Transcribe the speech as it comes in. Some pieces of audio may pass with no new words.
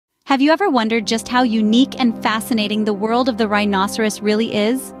Have you ever wondered just how unique and fascinating the world of the rhinoceros really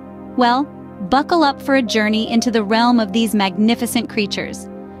is? Well, buckle up for a journey into the realm of these magnificent creatures.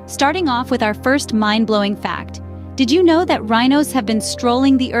 Starting off with our first mind-blowing fact. Did you know that rhinos have been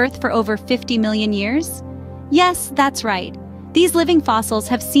strolling the earth for over 50 million years? Yes, that's right. These living fossils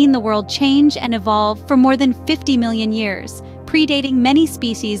have seen the world change and evolve for more than 50 million years, predating many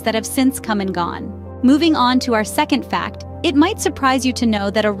species that have since come and gone. Moving on to our second fact, it might surprise you to know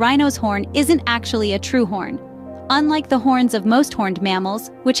that a rhino's horn isn't actually a true horn. Unlike the horns of most horned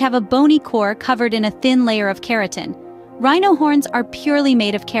mammals, which have a bony core covered in a thin layer of keratin, rhino horns are purely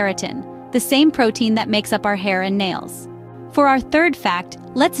made of keratin, the same protein that makes up our hair and nails. For our third fact,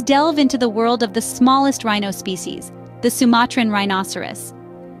 let's delve into the world of the smallest rhino species, the Sumatran rhinoceros.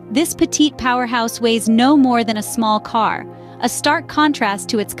 This petite powerhouse weighs no more than a small car, a stark contrast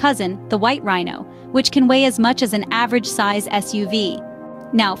to its cousin, the white rhino, which can weigh as much as an average-size SUV.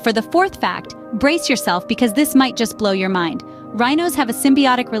 Now, for the fourth fact, brace yourself because this might just blow your mind. Rhinos have a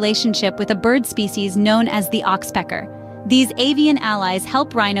symbiotic relationship with a bird species known as the oxpecker. These avian allies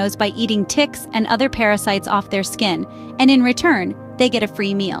help rhinos by eating ticks and other parasites off their skin, and in return, they get a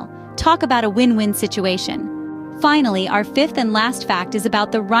free meal. Talk about a win-win situation. Finally, our fifth and last fact is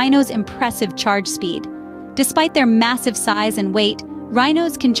about the rhino's impressive charge speed. Despite their massive size and weight,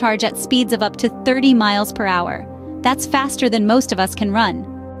 rhinos can charge at speeds of up to 30 miles per hour. That's faster than most of us can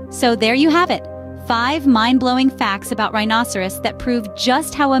run. So there you have it, 5 mind-blowing facts about rhinoceros that prove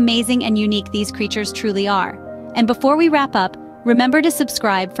just how amazing and unique these creatures truly are. And before we wrap up, remember to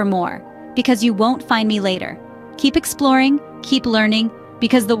subscribe for more, because you won't find me later. Keep exploring, keep learning,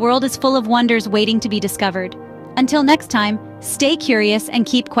 because the world is full of wonders waiting to be discovered. Until next time, stay curious and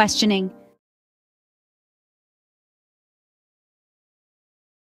keep questioning.